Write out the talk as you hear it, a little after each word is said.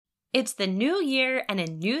It's the new year and a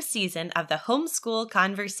new season of the Homeschool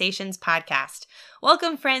Conversations podcast.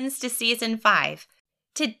 Welcome, friends, to season 5.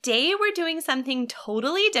 Today, we're doing something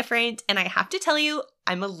totally different, and I have to tell you,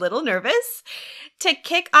 I'm a little nervous. To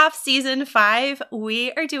kick off season 5,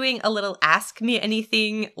 we are doing a little Ask Me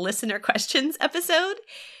Anything listener questions episode.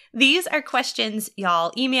 These are questions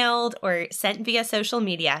y'all emailed or sent via social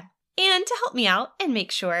media. And to help me out and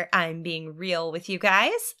make sure I'm being real with you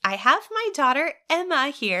guys, I have my daughter Emma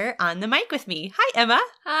here on the mic with me. Hi, Emma.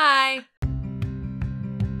 Hi.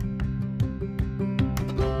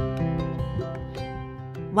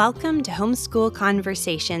 Welcome to Homeschool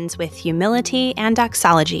Conversations with Humility and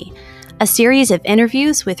Doxology, a series of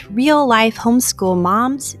interviews with real-life homeschool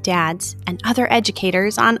moms, dads, and other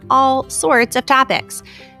educators on all sorts of topics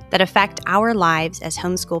that affect our lives as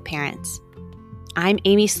homeschool parents. I'm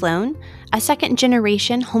Amy Sloan, a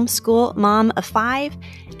second-generation homeschool mom of 5,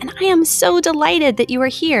 and I am so delighted that you are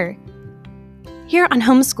here. Here on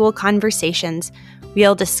Homeschool Conversations,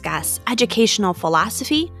 we'll discuss educational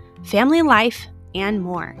philosophy, family life, and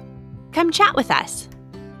more. Come chat with us.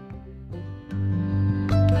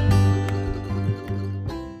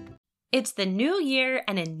 It's the new year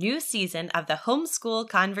and a new season of the Homeschool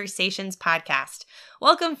Conversations podcast.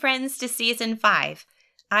 Welcome, friends, to season 5.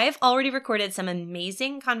 I've already recorded some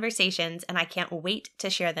amazing conversations, and I can't wait to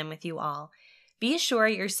share them with you all. Be sure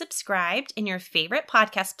you're subscribed in your favorite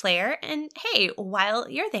podcast player, and hey, while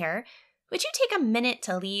you're there, would you take a minute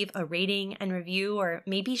to leave a rating and review, or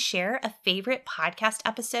maybe share a favorite podcast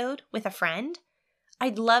episode with a friend?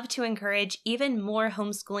 I'd love to encourage even more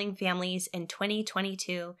homeschooling families in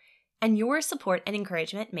 2022, and your support and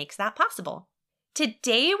encouragement makes that possible.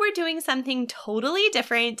 Today, we're doing something totally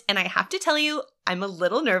different, and I have to tell you, I'm a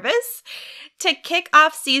little nervous. To kick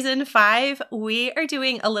off season 5, we are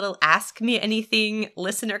doing a little Ask Me Anything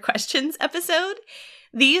listener questions episode.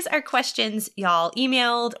 These are questions y'all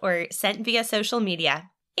emailed or sent via social media.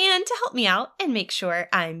 And to help me out and make sure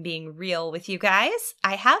I'm being real with you guys,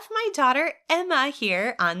 I have my daughter Emma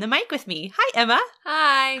here on the mic with me. Hi, Emma.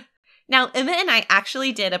 Hi. Now, Emma and I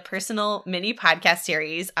actually did a personal mini podcast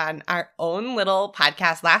series on our own little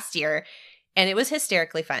podcast last year, and it was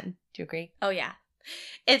hysterically fun. Do you agree? Oh, yeah.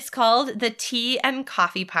 It's called the Tea and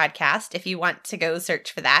Coffee Podcast, if you want to go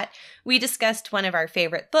search for that. We discussed one of our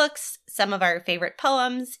favorite books, some of our favorite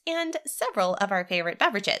poems, and several of our favorite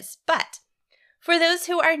beverages. But for those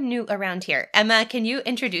who are new around here, Emma, can you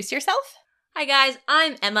introduce yourself? Hi, guys.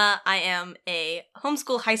 I'm Emma. I am a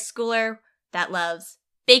homeschool high schooler that loves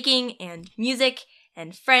baking and music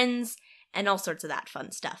and friends and all sorts of that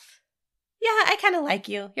fun stuff. Yeah, I kind of like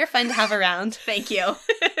you. You're fun to have around. Thank you.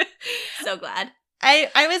 So glad.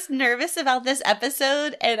 I was nervous about this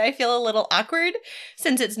episode, and I feel a little awkward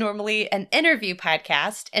since it's normally an interview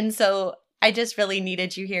podcast, and so I just really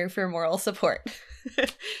needed you here for moral support.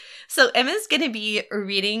 So Emma's going to be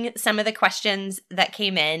reading some of the questions that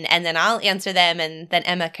came in, and then I'll answer them, and then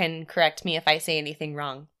Emma can correct me if I say anything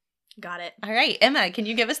wrong. Got it. All right, Emma, can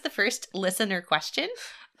you give us the first listener question?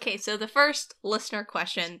 Okay, so the first listener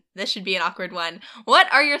question, this should be an awkward one.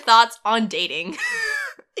 What are your thoughts on dating?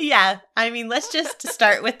 Yeah, I mean, let's just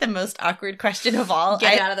start with the most awkward question of all.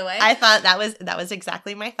 Get it out of the way. I thought that was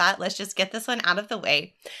exactly my thought. Let's just get this one out of the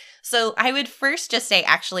way. So I would first just say,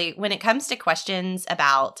 actually, when it comes to questions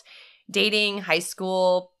about dating, high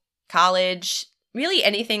school, college, really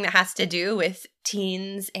anything that has to do with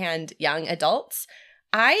teens and young adults,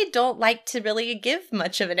 I don't like to really give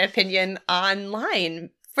much of an opinion online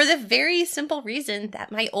for the very simple reason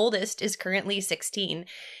that my oldest is currently 16.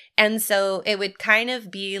 And so it would kind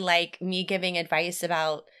of be like me giving advice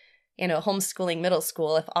about, homeschooling middle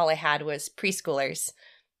school if all I had was preschoolers.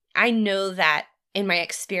 I know that in my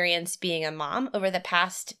experience being a mom over the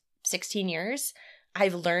past 16 years,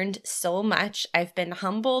 I've learned so much. I've been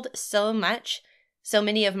humbled so much. So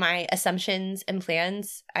many of my assumptions and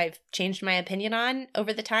plans I've changed my opinion on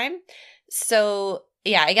over the time. So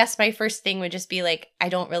yeah, I guess my first thing would just be like, I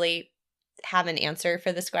don't really have an answer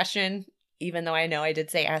for this question, even though I know I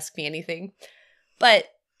did say ask me anything. But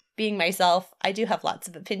being myself, I do have lots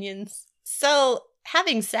of opinions. So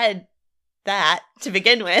having said that, to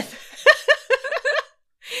begin with,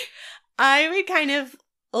 I would kind of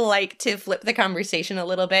like to flip the conversation a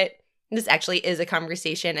little bit. This actually is a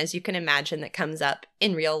conversation, as you can imagine, that comes up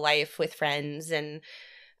in real life with friends and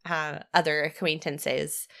other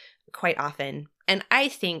acquaintances quite often. And I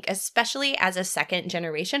think, especially as a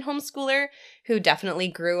second-generation homeschooler who definitely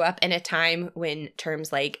grew up in a time when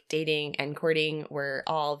terms like dating and courting were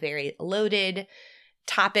all very loaded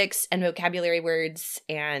topics and vocabulary words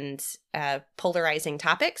and polarizing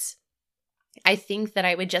topics, I think that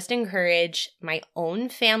I would just encourage my own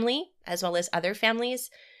family as well as other families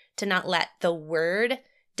to not let the word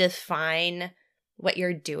define what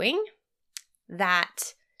you're doing,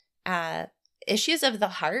 that issues of the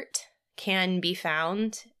heart can be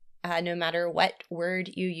found no matter what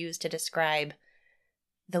word you use to describe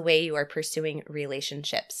the way you are pursuing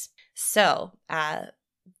relationships. So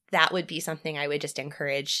that would be something I would just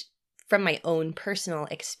encourage from my own personal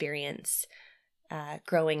experience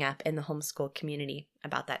growing up in the homeschool community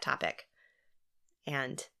about that topic.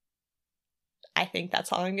 And I think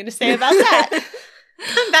that's all I'm going to say about that.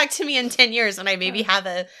 Come back to me in 10 years when I maybe have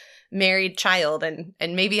a married child, and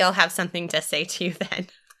maybe I'll have something to say to you then.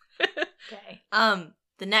 Okay.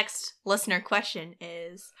 The next listener question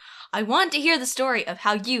is, I want to hear the story of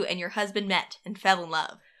how you and your husband met and fell in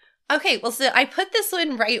love. Okay, well, so I put this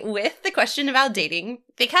one right with the question about dating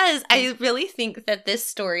because I really think that this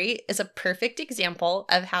story is a perfect example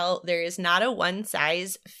of how there is not a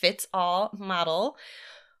one-size-fits-all model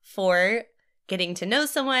for getting to know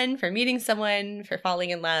someone, for meeting someone, for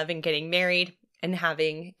falling in love and getting married and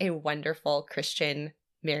having a wonderful Christian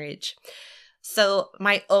marriage. So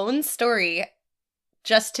my own story,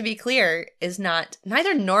 just to be clear, is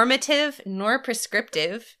neither normative nor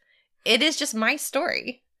prescriptive. It is just my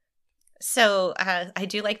story. So I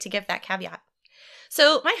do like to give that caveat.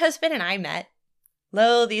 So my husband and I met,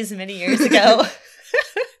 these many years ago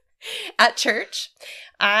at church.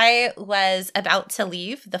 I was about to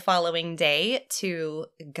leave the following day to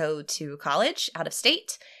go to college out of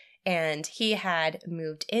state, and he had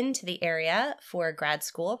moved into the area for grad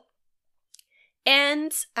school.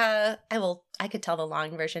 And I could tell the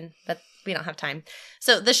long version, but we don't have time.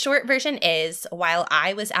 So the short version is, while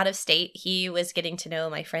I was out of state, he was getting to know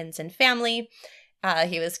my friends and family.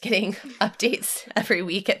 He was getting updates every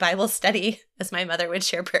week at Bible study as my mother would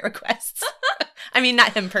share prayer requests. I mean,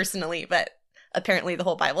 not him personally, but apparently the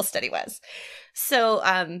whole Bible study was. So,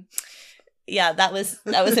 yeah, that was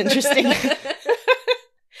interesting.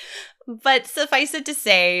 But suffice it to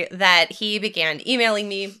say that he began emailing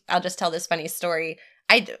me. I'll just tell this funny story.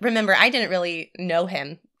 I remember I didn't really know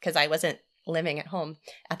him because I wasn't living at home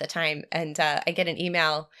at the time. And I get an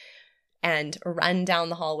email and run down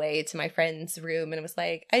the hallway to my friend's room, and it was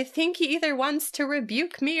like, I think he either wants to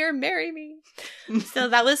rebuke me or marry me. So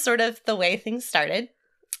that was sort of the way things started.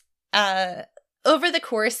 Over the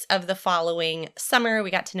course of the following summer,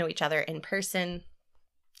 we got to know each other in person.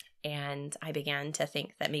 And I began to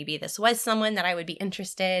think that maybe this was someone that I would be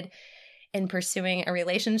interested in pursuing a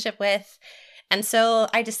relationship with. And so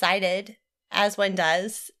I decided, as one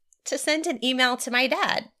does, to send an email to my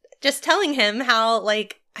dad, just telling him how,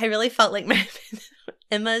 I really felt like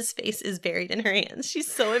Emma's face is buried in her hands.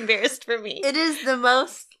 She's so embarrassed for me. It is the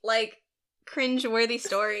most, cringe-worthy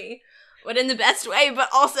story, but in the best way, but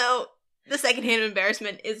also the secondhand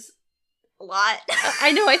embarrassment is a lot.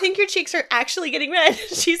 I know. I think your cheeks are actually getting red.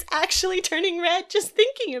 She's actually turning red just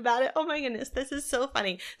thinking about it. Oh my goodness. This is so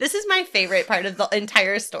funny. This is my favorite part of the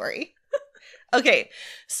entire story. Okay.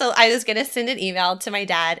 So I was going to send an email to my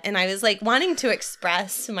dad, and I was wanting to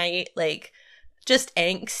express my just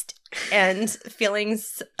angst and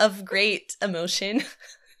feelings of great emotion.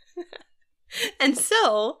 And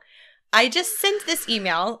so I just sent this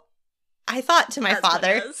email, I thought, to my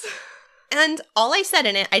father. And all I said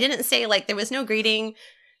in it, I didn't say, there was no greeting.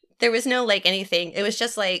 There was no, anything. It was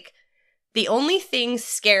just, the only thing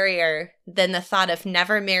scarier than the thought of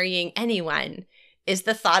never marrying anyone is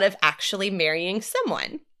the thought of actually marrying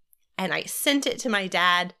someone. And I sent it to my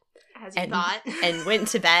dad. As you thought. And went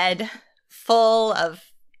to bed full of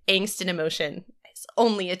angst and emotion, as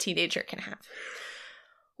only a teenager can have.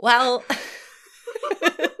 Well,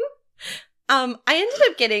 I ended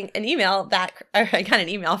up getting an email back, or I got an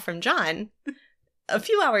email from John a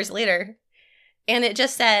few hours later, and it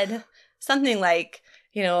just said something like,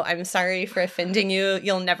 I'm sorry for offending you.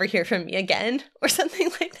 You'll never hear from me again, or something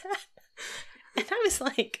like that. And I was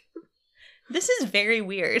like, this is very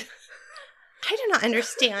weird. I do not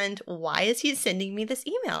understand. Why is he sending me this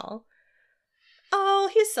email? Oh,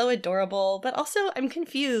 he's so adorable, but also I'm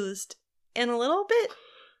confused and a little bit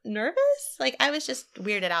nervous. I was just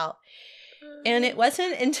weirded out. And it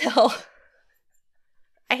wasn't until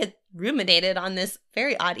I had ruminated on this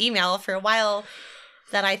very odd email for a while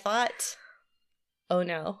that I thought, oh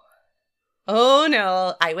no. Oh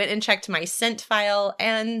no. I went and checked my sent file,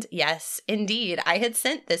 and yes, indeed, I had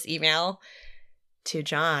sent this email to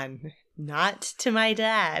John, not to my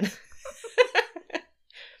dad.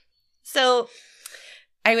 So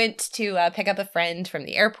I went to pick up a friend from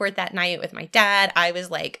the airport that night with my dad. I was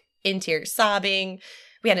in tears, sobbing.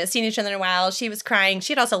 We hadn't seen each other in a while. She was crying.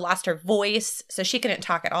 She had also lost her voice, so she couldn't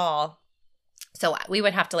talk at all. So we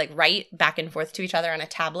would have to like write back and forth to each other on a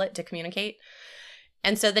tablet to communicate.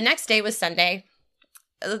 And so the next day was Sunday.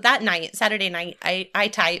 That night, Saturday night, I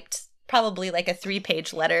typed probably like a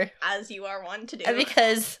 3-page letter. As you are one to do.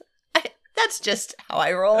 Because that's just how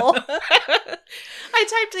I roll. I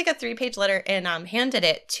typed like a 3-page letter and handed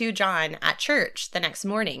it to John at church the next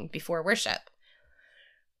morning before worship.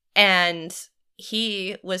 And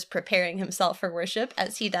he was preparing himself for worship,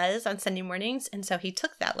 as he does on Sunday mornings. And so he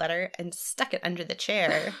took that letter and stuck it under the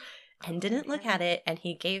chair and didn't look at it. And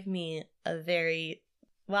he gave me a very,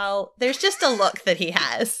 well, there's just a look that he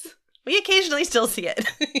has. We occasionally still see it.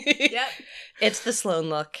 Yep. It's the Sloan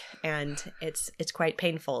look, and it's quite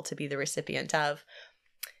painful to be the recipient of.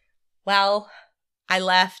 Well, I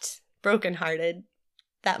left brokenhearted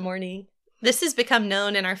that morning. This has become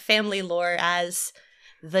known in our family lore as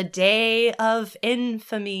the Day of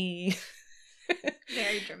Infamy.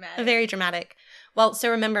 Very dramatic. Very dramatic. Well, so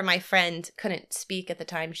remember, my friend couldn't speak at the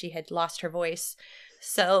time. She had lost her voice.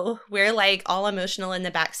 So we're like all emotional in the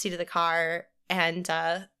backseat of the car, and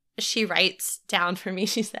she writes down for me,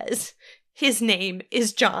 she says, his name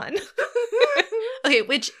is John. Okay,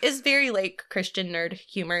 which is very like Christian nerd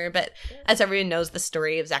humor, but as everyone knows the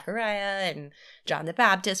story of Zechariah and John the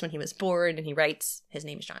Baptist when he was born, and he writes his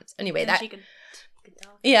name is John. So anyway, And that she could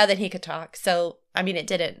talk. yeah, that he could talk. So I mean, it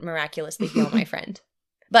didn't miraculously heal my friend,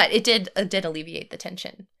 but it did alleviate the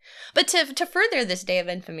tension. But to further this day of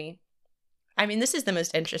infamy, I mean, this is the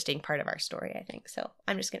most interesting part of our story, I think. So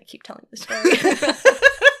I'm just going to keep telling the story.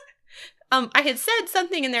 I had said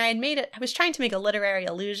something in there. I was trying to make a literary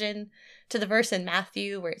allusion to the verse in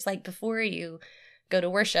Matthew where it's like, before you go to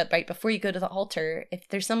worship, right, before you go to the altar, if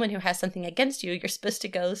there's someone who has something against you, you're supposed to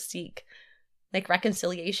go seek like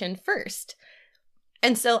reconciliation first.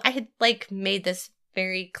 And so I had like made this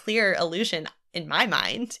very clear allusion in my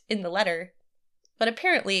mind in the letter. But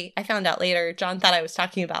apparently, I found out later, John thought I was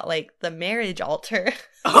talking about like the marriage altar.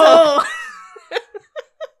 Oh!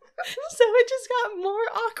 So it just got more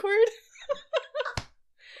awkward.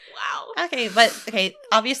 Wow. Okay,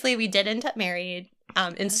 obviously we did end up married,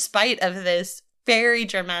 in spite of this very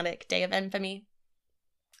dramatic day of infamy.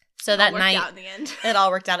 So that night, out in the end. it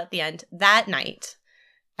all worked out at the end. That night,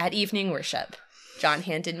 at evening worship, John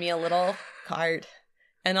handed me a little card,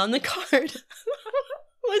 and on the card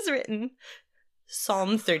was written,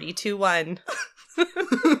 Psalm 32:1.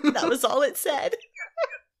 That was all it said.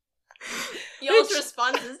 Y'all's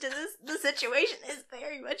responses to the situation is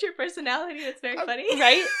very much your personality. It's very funny.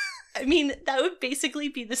 Right? I mean, that would basically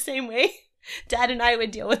be the same way Dad and I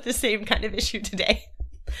would deal with the same kind of issue today.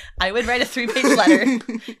 I would write a 3-page letter,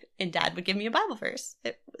 and Dad would give me a Bible verse.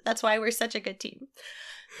 That's why we're such a good team.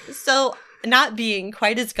 So, not being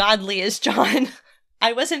quite as godly as John,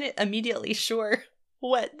 I wasn't immediately sure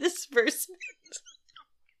what this verse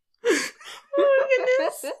meant. Oh,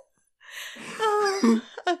 goodness. Oh,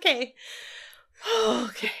 okay.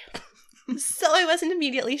 Okay. So I wasn't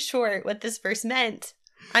immediately sure what this verse meant.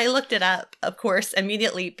 I looked it up, of course,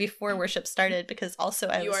 immediately before worship started, because also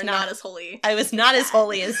I was not as holy. I was not as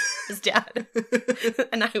holy as Dad.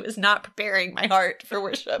 And I was not preparing my heart for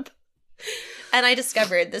worship. And I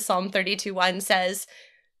discovered that Psalm 32:1 says,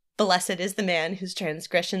 "Blessed is the man whose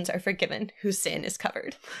transgressions are forgiven, whose sin is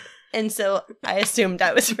covered." And so I assumed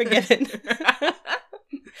I was forgiven.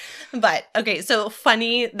 But, okay, so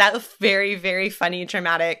funny, that very, very funny,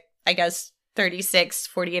 dramatic, I guess,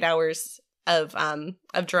 48 hours of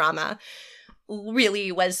drama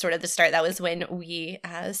really was sort of the start. That was when we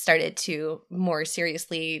started to more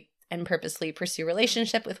seriously and purposely pursue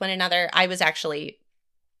relationship with one another. I was actually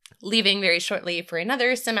leaving very shortly for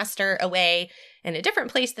another semester away in a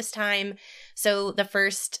different place this time. So the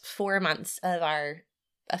first 4 months of our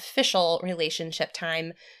official relationship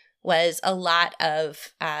time was a lot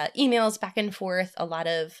of emails back and forth, a lot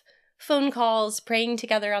of phone calls, praying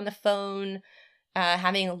together on the phone,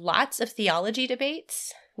 having lots of theology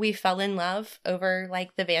debates. We fell in love over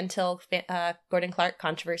like the Van Til, Gordon Clark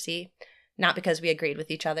controversy, not because we agreed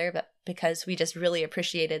with each other, but because we just really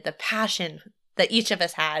appreciated the passion that each of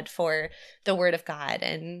us had for the Word of God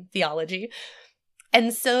and theology.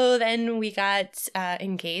 And so then we got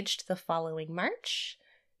engaged the following March,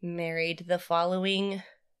 married the following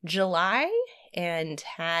July, and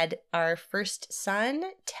had our first son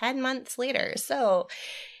 10 months later. So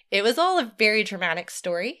it was all a very dramatic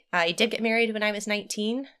story. I did get married when I was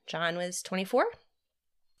 19. John was 24.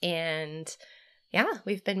 And yeah,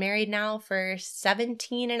 we've been married now for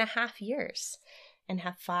 17 and a half years and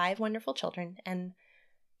have 5 wonderful children. And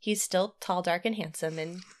he's still tall, dark, and handsome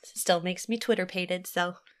and still makes me Twitter-pated.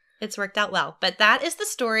 So it's worked out well. But that is the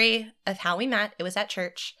story of how we met. It was at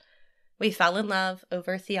church. We fell in love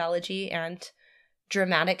over theology and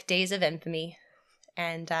dramatic days of infamy,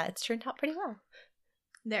 and it's turned out pretty well.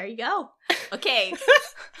 There you go. Okay,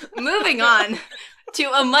 moving on to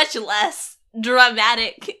a much less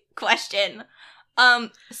dramatic question.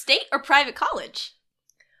 State or private college?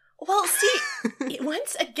 Well, see,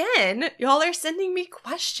 once again, y'all are sending me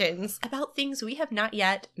questions about things we have not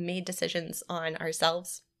yet made decisions on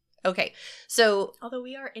ourselves. Okay, so... Although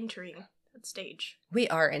we are entering that stage. We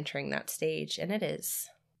are entering that stage, and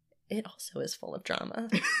it also is full of drama.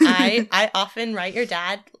 I often write your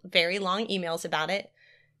dad very long emails about it,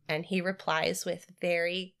 and he replies with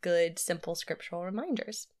very good, simple scriptural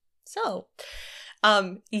reminders. So,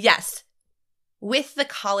 yes, with the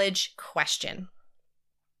college question,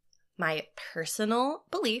 my personal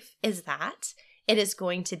belief is that it is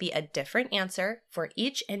going to be a different answer for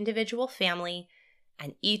each individual family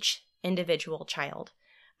and each individual child.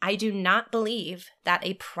 I do not believe that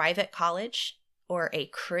a private college or a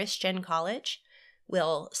Christian college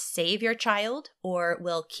will save your child or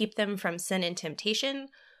will keep them from sin and temptation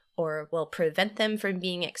or will prevent them from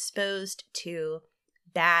being exposed to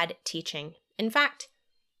bad teaching. In fact,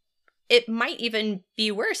 it might even be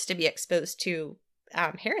worse to be exposed to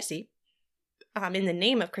heresy in the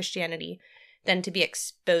name of Christianity than to be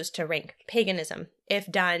exposed to rank paganism if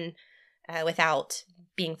done without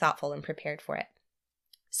being thoughtful and prepared for it.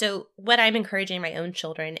 So what I'm encouraging my own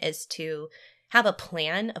children is to have a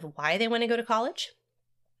plan of why they want to go to college,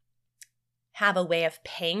 have a way of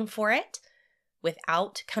paying for it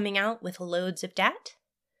without coming out with loads of debt,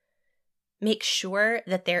 make sure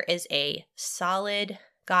that there is a solid,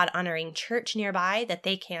 God-honoring church nearby that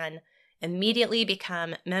they can immediately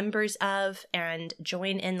become members of and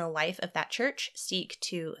join in the life of that church, seek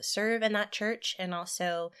to serve in that church, and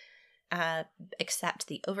also accept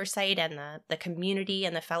the oversight and the community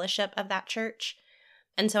and the fellowship of that church.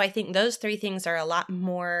 And so I think those three things are a lot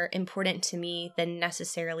more important to me than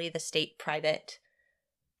necessarily the state-private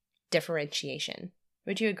differentiation.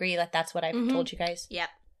 Would you agree that that's what I've told you guys? Yeah.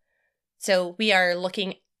 So we are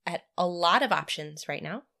looking at a lot of options right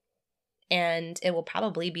now, and it will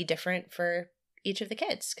probably be different for each of the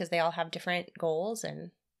kids because they all have different goals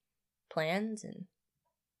and plans and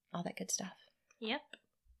all that good stuff. Yep.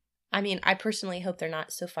 I mean, I personally hope they're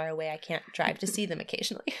not so far away I can't drive to see them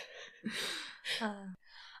occasionally.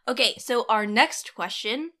 Okay, so our next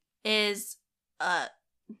question is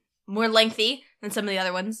more lengthy than some of the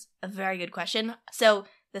other ones. A very good question. So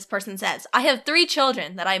this person says, I have 3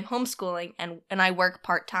 children that I am homeschooling and I work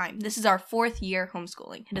part-time. This is our 4th year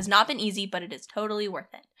homeschooling. It has not been easy, but it is totally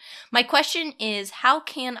worth it. My question is, how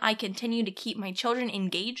can I continue to keep my children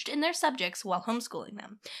engaged in their subjects while homeschooling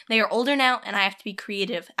them? They are older now and I have to be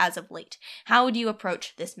creative as of late. How would you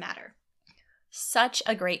approach this matter? Such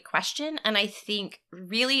a great question, and I think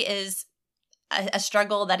really is a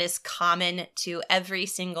struggle that is common to every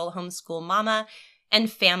single homeschool mama and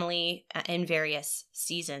family in various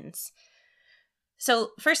seasons.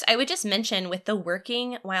 So first, I would just mention with the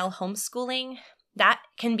working while homeschooling, that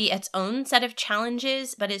can be its own set of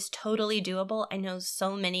challenges, but is totally doable. I know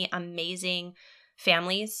so many amazing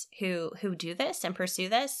families who do this and pursue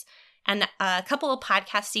this. And a couple of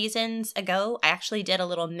podcast seasons ago, I actually did a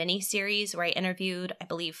little mini series where I interviewed, I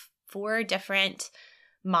believe, 4 different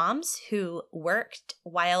moms who worked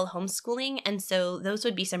while homeschooling. And so those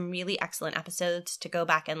would be some really excellent episodes to go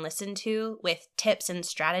back and listen to with tips and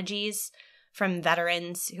strategies from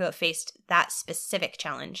veterans who have faced that specific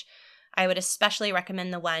challenge. I would especially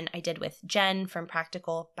recommend the one I did with Jen from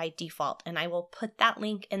Practical by Default, and I will put that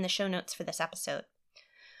link in the show notes for this episode.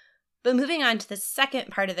 But moving on to the second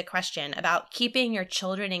part of the question about keeping your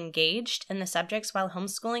children engaged in the subjects while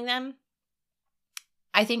homeschooling them,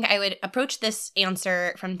 I think I would approach this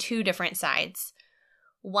answer from 2 different sides.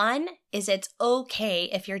 One is it's okay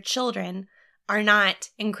if your children are not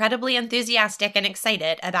incredibly enthusiastic and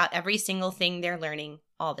excited about every single thing they're learning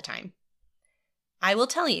all the time. I will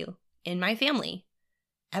tell you, in my family,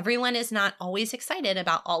 everyone is not always excited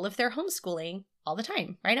about all of their homeschooling all the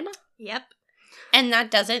time, right, Emma? Yep. And that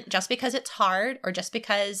doesn't, just because it's hard or just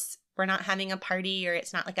because we're not having a party or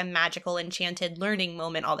it's not like a magical, enchanted learning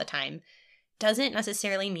moment all the time, doesn't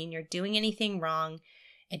necessarily mean you're doing anything wrong.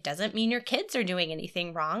 It doesn't mean your kids are doing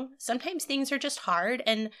anything wrong. Sometimes things are just hard,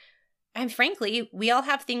 and frankly, we all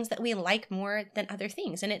have things that we like more than other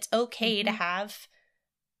things, and it's okay to have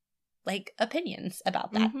like opinions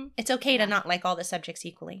about that. It's okay to not like all the subjects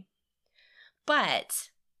equally. But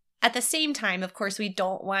at the same time, of course, we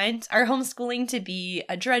don't want our homeschooling to be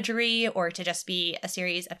a drudgery or to just be a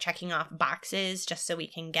series of checking off boxes just so we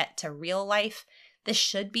can get to real life. This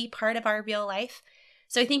should be part of our real life.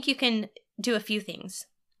 So I think you can do a few things.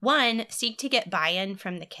 One, seek to get buy-in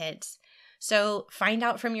from the kids. So find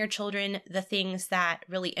out from your children the things that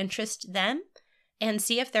really interest them and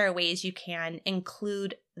see if there are ways you can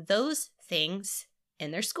include those things in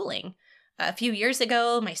their schooling. A few years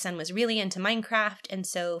ago, my son was really into Minecraft, and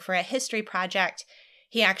so for a history project,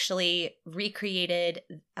 he actually recreated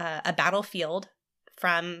a battlefield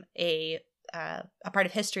from a part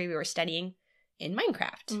of history we were studying in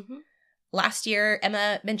Minecraft. Mm-hmm. Last year,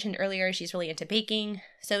 Emma mentioned earlier, she's really into baking,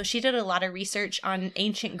 so she did a lot of research on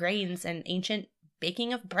ancient grains and ancient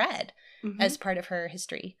baking of bread as part of her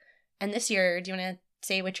history. And this year, do you want to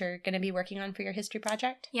say what you're going to be working on for your history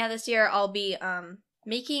project? Yeah, this year I'll be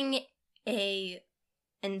making a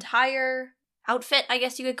entire outfit, I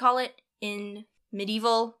guess you could call it, in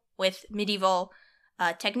medieval, with medieval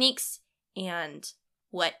techniques, and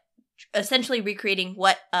essentially recreating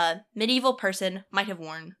what a medieval person might have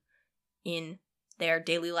worn in their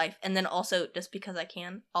daily life. And then also, just because I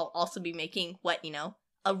can, I'll also be making what,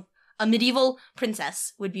 a medieval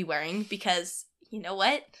princess would be wearing, because you know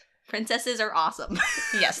what? Princesses are awesome.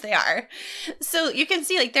 Yes, they are. So you can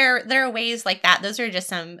see, like, there are ways like that. Those are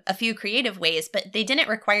just a few creative ways, but they didn't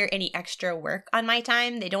require any extra work on my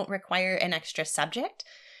time. They don't require an extra subject.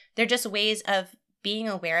 They're just ways of being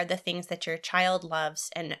aware of the things that your child loves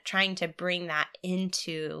and trying to bring that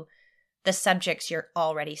into the subjects you're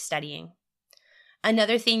already studying.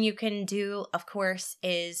 Another thing you can do, of course,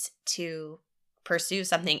 is to pursue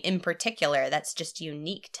something in particular that's just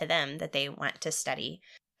unique to them that they want to study.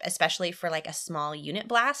 Especially for like a small unit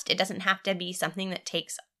blast. It doesn't have to be something that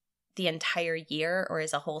takes the entire year or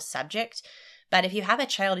is a whole subject. But if you have a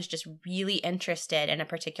child who's just really interested in a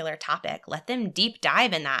particular topic, let them deep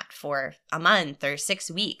dive in that for a month or 6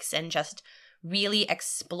 weeks and just really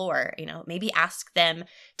explore, maybe ask them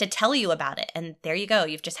to tell you about it. And there you go.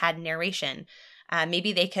 You've just had narration.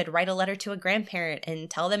 Maybe they could write a letter to a grandparent and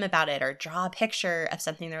tell them about it, or draw a picture of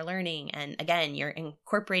something they're learning. And again, you're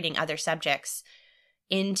incorporating other subjects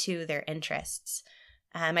into their interests.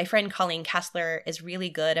 My friend Colleen Kessler is really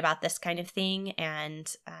good about this kind of thing,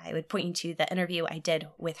 and I would point you to the interview I did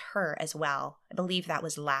with her as well. I believe that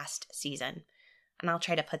was last season, and I'll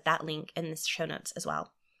try to put that link in the show notes as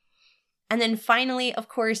well. And then finally, of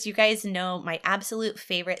course, you guys know my absolute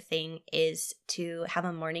favorite thing is to have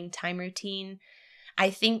a morning time routine. I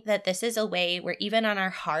think that this is a way where even on our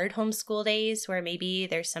hard homeschool days where maybe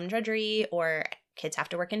there's some drudgery or kids have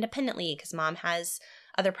to work independently because mom has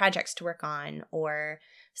other projects to work on, or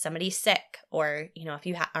somebody's sick, or, if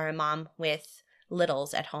you are a mom with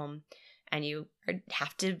littles at home and you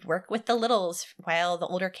have to work with the littles while the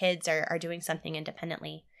older kids are doing something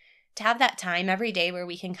independently. To have that time every day where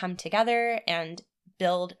we can come together and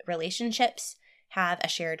build relationships, have a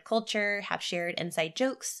shared culture, have shared inside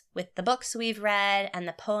jokes with the books we've read and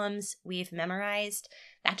the poems we've memorized,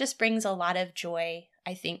 that just brings a lot of joy,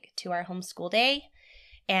 I think, to our homeschool day.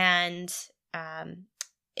 And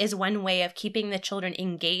is one way of keeping the children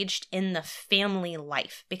engaged in the family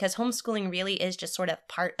life, because homeschooling really is just sort of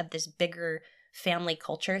part of this bigger family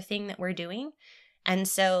culture thing that we're doing. And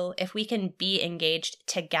so if we can be engaged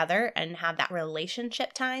together and have that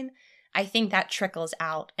relationship time, I think that trickles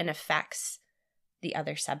out and affects the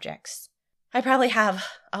other subjects. I probably have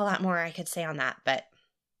a lot more I could say on that, but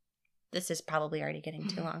this is probably already getting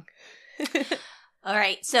too long. All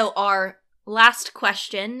right, so our last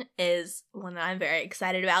question is one that I'm very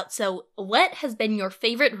excited about. So, what has been your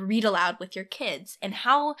favorite read aloud with your kids, and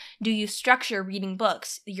how do you structure reading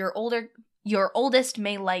books your oldest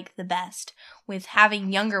may like the best, with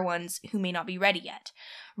having younger ones who may not be ready yet?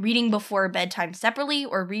 Reading before bedtime separately,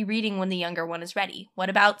 or rereading when the younger one is ready? What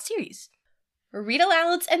about series?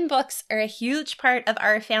 Read-alouds and books are a huge part of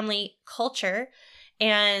our family culture.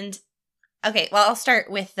 And okay, well, I'll start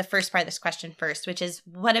with the first part of this question first, which is,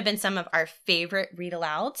 what have been some of our favorite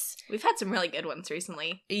read-alouds? We've had some really good ones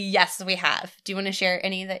recently. Yes, we have. Do you want to share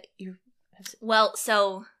any that you have? Well,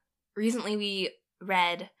 so recently we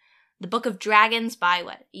read The Book of Dragons by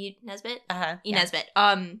E. Nesbitt? E. Nesbitt.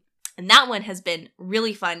 And that one has been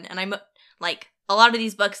really fun. And I'm like, a lot of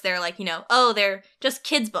these books, they're like, they're just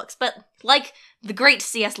kids' books. But like the great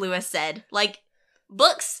C.S. Lewis said, like,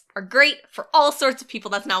 books are great for all sorts of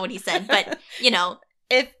people. That's not what he said, but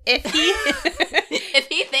if he if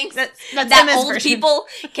he thinks that's that old version. People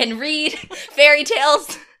can read fairy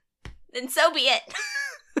tales, then so be it.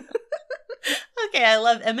 Okay, I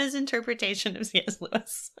love Emma's interpretation of C.S.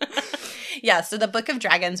 Lewis. Yeah, so the Book of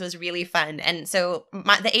Dragons was really fun, and so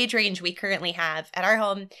the age range we currently have at our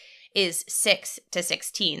home is 6 to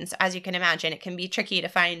 16. So as you can imagine, it can be tricky to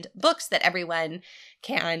find books that everyone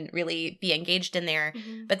can really be engaged in there.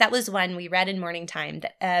 Mm-hmm. But that was one we read in morning time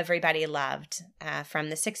that everybody loved, from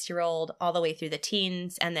the 6-year-old all the way through the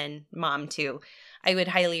teens, and then mom too. I would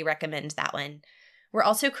highly recommend that one. We're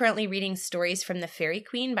also currently reading Stories from the Fairy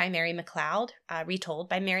Queen by Mary McLeod, retold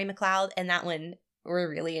by Mary McLeod, and that one we're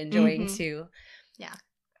really enjoying too. Yeah.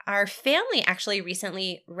 Our family actually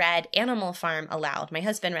recently read Animal Farm aloud. My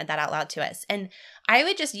husband read that out loud to us. And I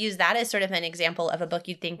would just use that as sort of an example of a book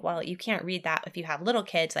you'd think, well, you can't read that if you have little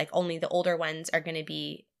kids, like only the older ones are going to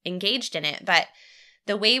be engaged in it. But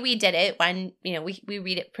the way we did it, when, we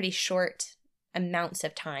read it pretty short amounts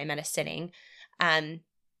of time at a sitting.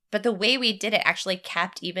 But the way we did it actually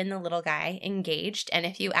kept even the little guy engaged. And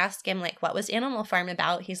if you ask him, like, what was Animal Farm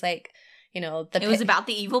about? He's like, it was about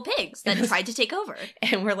the evil pigs that tried to take over.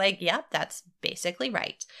 And we're like, yep, that's basically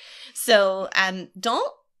right. So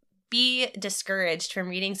don't be discouraged from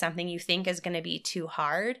reading something you think is going to be too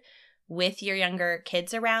hard with your younger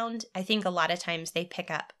kids around. I think a lot of times they pick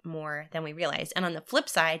up more than we realize. And on the flip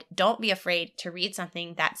side, don't be afraid to read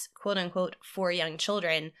something that's quote unquote for young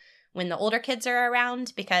children when the older kids are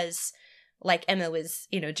around, because like Emma was,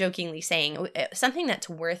 jokingly saying, something that's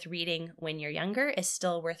worth reading when you're younger is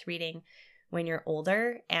still worth reading when you're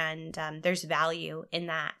older, and there's value in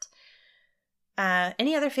that.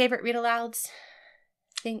 Any other favorite read-alouds?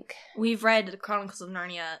 I think we've read The Chronicles of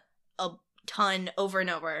Narnia a ton over and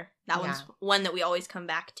over. That one's one that we always come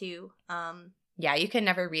back to. Yeah, you can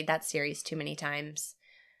never read that series too many times.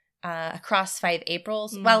 Across 5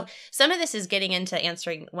 Aprils. Well, some of this is getting into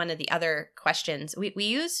answering one of the other questions. We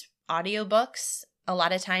use audiobooks a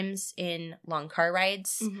lot of times in long car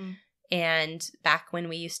rides, and back when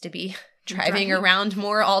we used to be driving around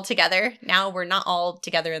more all together. Now we're not all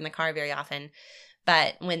together in the car very often,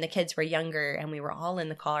 but when the kids were younger and we were all in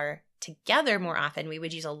the car together more often, we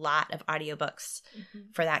would use a lot of audiobooks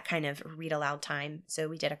for that kind of read aloud time. So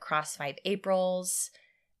we did Across 5 Aprils,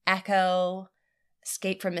 Echo,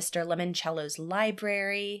 Escape from Mr. Lemoncello's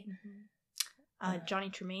Library, Johnny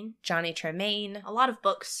Tremain. Johnny Tremain. A lot of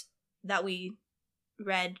books that we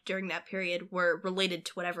read during that period were related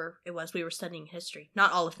to whatever it was we were studying history.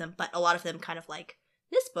 Not all of them, but a lot of them kind of like,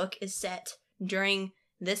 this book is set during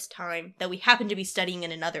this time that we happen to be studying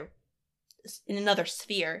in another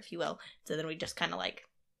sphere, if you will. So then we just kind of like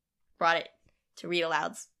brought it to read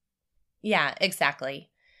alouds. Yeah, exactly.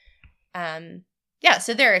 So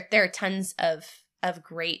there are tons of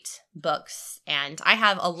great books, and I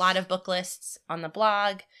have a lot of book lists on the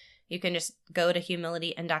blog. You can just go to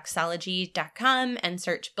humilityanddoxology.com and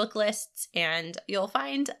search book lists, and you'll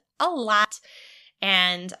find a lot.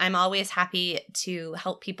 And I'm always happy to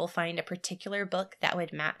help people find a particular book that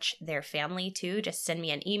would match their family too. Just send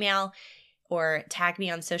me an email or tag me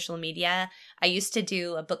on social media. I used to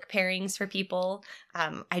do a book pairings for people.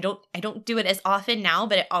 I don't do it as often now,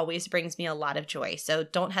 but it always brings me a lot of joy. So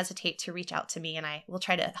don't hesitate to reach out to me, and I will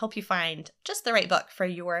try to help you find just the right book for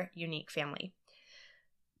your unique family.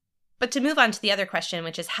 But to move on to the other question,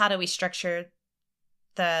 which is how do we structure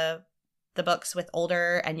the books with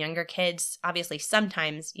older and younger kids? Obviously,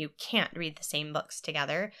 sometimes you can't read the same books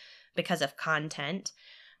together because of content.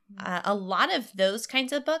 A lot of those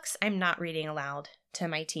kinds of books I'm not reading aloud to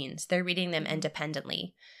my teens. They're reading them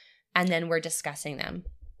independently, and then we're discussing them.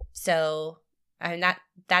 So that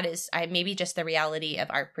is maybe just the reality of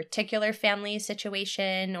our particular family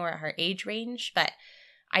situation or our age range, but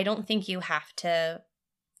I don't think you have to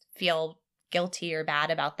feel guilty or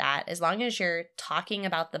bad about that. As long as you're talking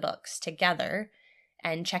about the books together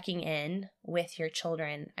and checking in with your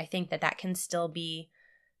children, I think that can still be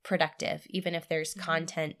productive, even if there's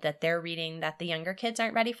content that they're reading that the younger kids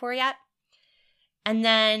aren't ready for yet. And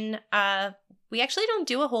then we actually don't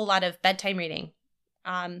do a whole lot of bedtime reading.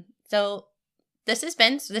 So this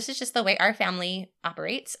is just the way our family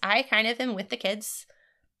operates. I kind of am with the kids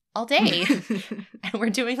all day, and we're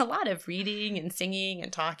doing a lot of reading and singing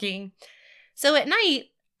and talking. So at night,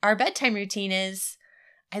 our bedtime routine is,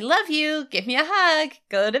 I love you, give me a hug,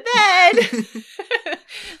 go to bed.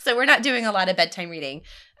 So we're not doing a lot of bedtime reading.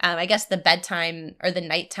 I guess the bedtime or the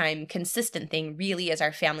nighttime consistent thing really is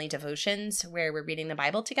our family devotions, where we're reading the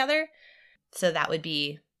Bible together. So that would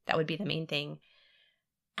be the main thing.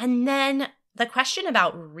 And then the question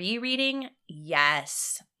about rereading,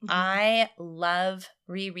 yes, I love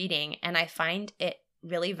rereading, and I find it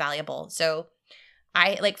really valuable. So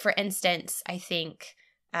for instance, I think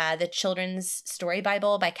the Children's Story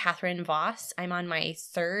Bible by Catherine Voss, I'm on my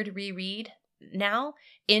 3rd reread now.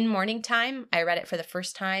 In morning time, I read it for the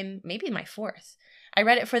first time, maybe my 4th. I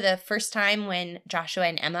read it for the first time when Joshua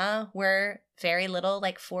and Emma were very little,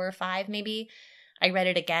 like 4 or 5 maybe. I read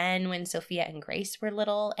it again when Sophia and Grace were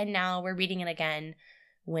little, and now we're reading it again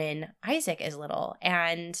when Isaac is little.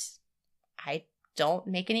 And I don't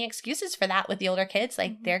make any excuses for that with the older kids.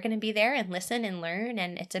 Like, they're going to be there and listen and learn,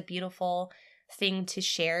 and it's a beautiful thing to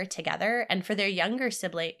share together. And for their younger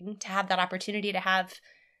sibling to have that opportunity to have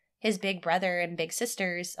his big brother and big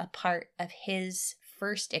sisters a part of his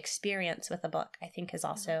first experience with a book, I think is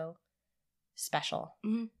also special.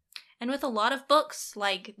 Mm-hmm. And with a lot of books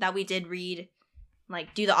like that we did read,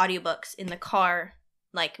 like do the audiobooks in the car,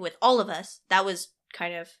 like with all of us, that was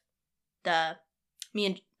kind of me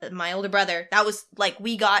and my older brother, that was like,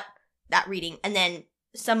 we got that reading. And then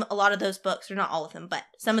a lot of those books, or not all of them, but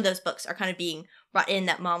some of those books are kind of being brought in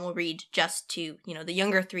that mom will read just to, the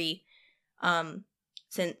younger 3. And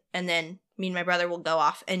then me and my brother will go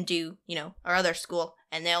off and do, our other school,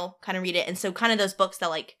 and they'll kind of read it. And so kind of those books that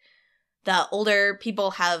like the older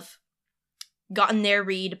people have gotten their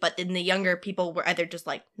read, but then the younger people were either just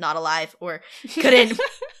like not alive or couldn't,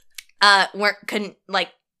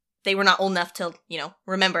 they were not old enough to,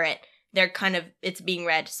 remember it. They're kind of, it's being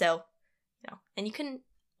read. So, and you can,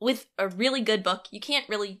 with a really good book, you can't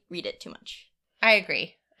really read it too much. I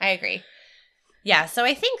agree. Yeah. So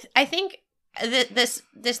I think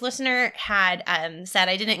this listener had said,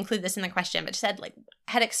 I didn't include this in the question, but said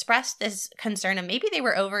had expressed this concern of maybe they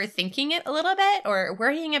were overthinking it a little bit or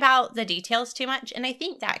worrying about the details too much. And I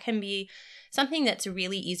think that can be something that's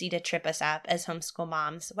really easy to trip us up as homeschool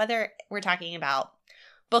moms, whether we're talking about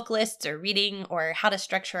book lists or reading or how to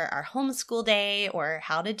structure our homeschool day or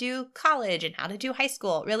how to do college and how to do high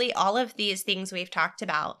school. Really, all of these things we've talked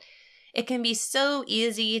about. It can be so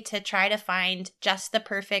easy to try to find just the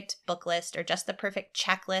perfect book list or just the perfect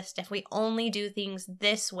checklist. If we only do things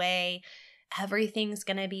this way, everything's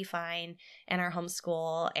going to be fine in our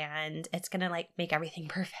homeschool and it's going to make everything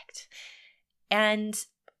perfect. And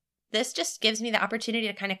this just gives me the opportunity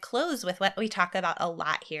to kind of close with what we talk about a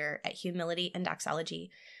lot here at Humility and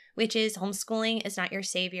Doxology, which is homeschooling is not your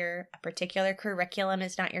savior. A particular curriculum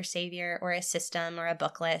is not your savior, or a system or a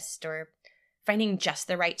book list or finding just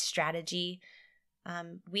the right strategy.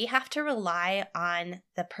 We have to rely on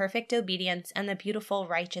the perfect obedience and the beautiful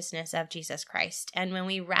righteousness of Jesus Christ. And when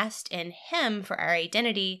we rest in Him for our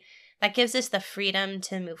identity, that gives us the freedom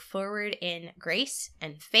to move forward in grace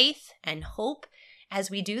and faith and hope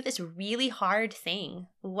as we do this really hard thing.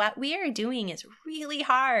 What we are doing is really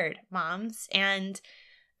hard, moms. And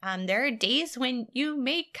there are days when you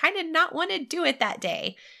may kind of not want to do it that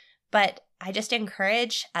day. But I just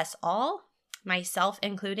encourage us all, myself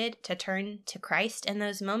included, to turn to Christ in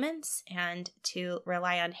those moments and to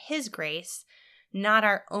rely on His grace, not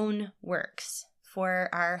our own works, for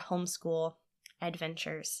our homeschool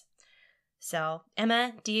adventures. So,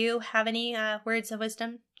 Emma, do you have any words of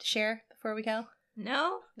wisdom to share before we go?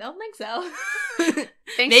 No, don't think so.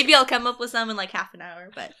 Maybe I'll come up with some in like half an hour,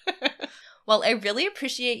 but... Well, I really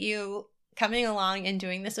appreciate you coming along and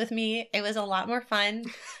doing this with me. It was a lot more fun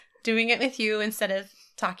doing it with you instead of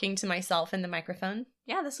talking to myself in the microphone.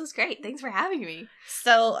 Yeah, this was great. Thanks for having me.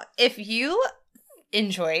 So if you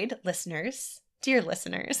enjoyed, dear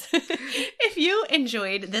listeners, if you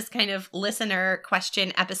enjoyed this kind of listener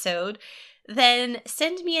question episode, then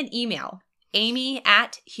send me an email,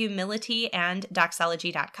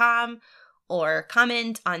 amy@humilityanddoxology.com, or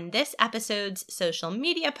comment on this episode's social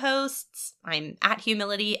media posts. I'm at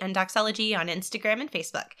Humility and Doxology on Instagram and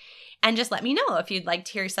Facebook. And just let me know if you'd like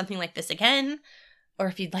to hear something like this again, or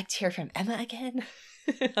if you'd like to hear from Emma again.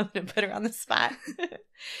 I'm going to put her on the spot.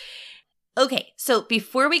 Okay, so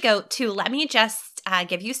before we go to, let me just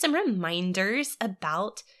give you some reminders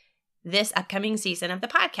about this upcoming season of the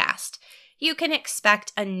podcast. You can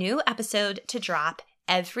expect a new episode to drop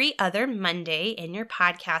every other Monday in your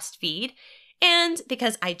podcast feed. And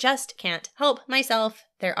because I just can't help myself,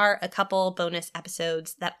 there are a couple bonus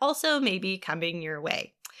episodes that also may be coming your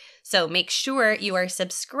way. So make sure you are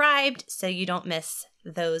subscribed so you don't miss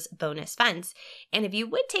those bonus funds. And if you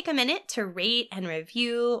would take a minute to rate and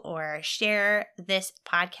review or share this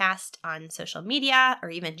podcast on social media,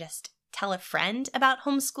 or even just tell a friend about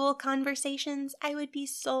homeschool conversations, I would be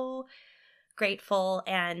so grateful.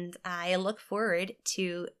 And I look forward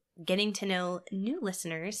to getting to know new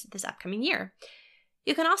listeners this upcoming year.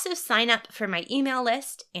 You can also sign up for my email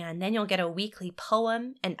list, and then you'll get a weekly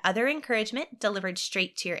poem and other encouragement delivered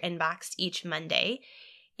straight to your inbox each Monday.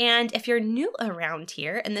 And if you're new around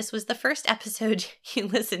here, and this was the first episode you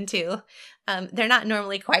listened to, they're not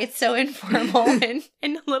normally quite so informal and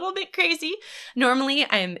a little bit crazy. Normally,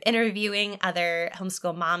 I'm interviewing other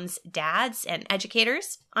homeschool moms, dads, and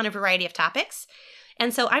educators on a variety of topics.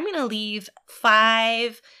 And so I'm going to leave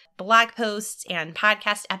 5 blog posts and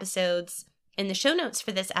podcast episodes in the show notes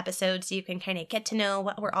for this episode so you can kind of get to know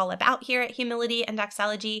what we're all about here at Humility and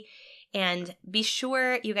Doxology. And be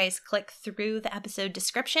sure you guys click through the episode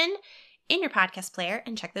description in your podcast player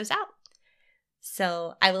and check those out.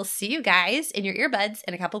 So I will see you guys in your earbuds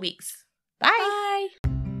in a couple weeks. Bye. Bye.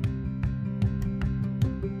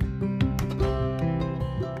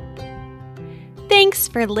 Thanks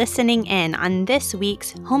for listening in on this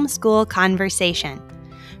week's Homeschool Conversation.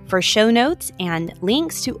 For show notes and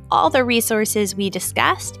links to all the resources we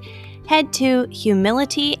discussed, head to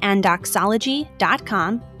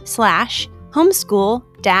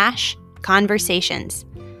humilityanddoxology.com/homeschool-conversations.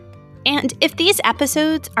 And if these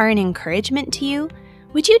episodes are an encouragement to you,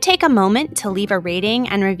 would you take a moment to leave a rating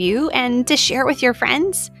and review and to share with your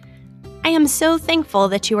friends? I am so thankful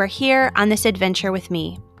that you are here on this adventure with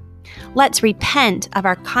me. Let's repent of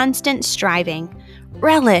our constant striving,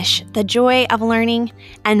 relish the joy of learning,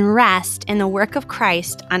 and rest in the work of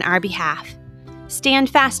Christ on our behalf. Stand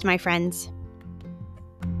fast, my friends.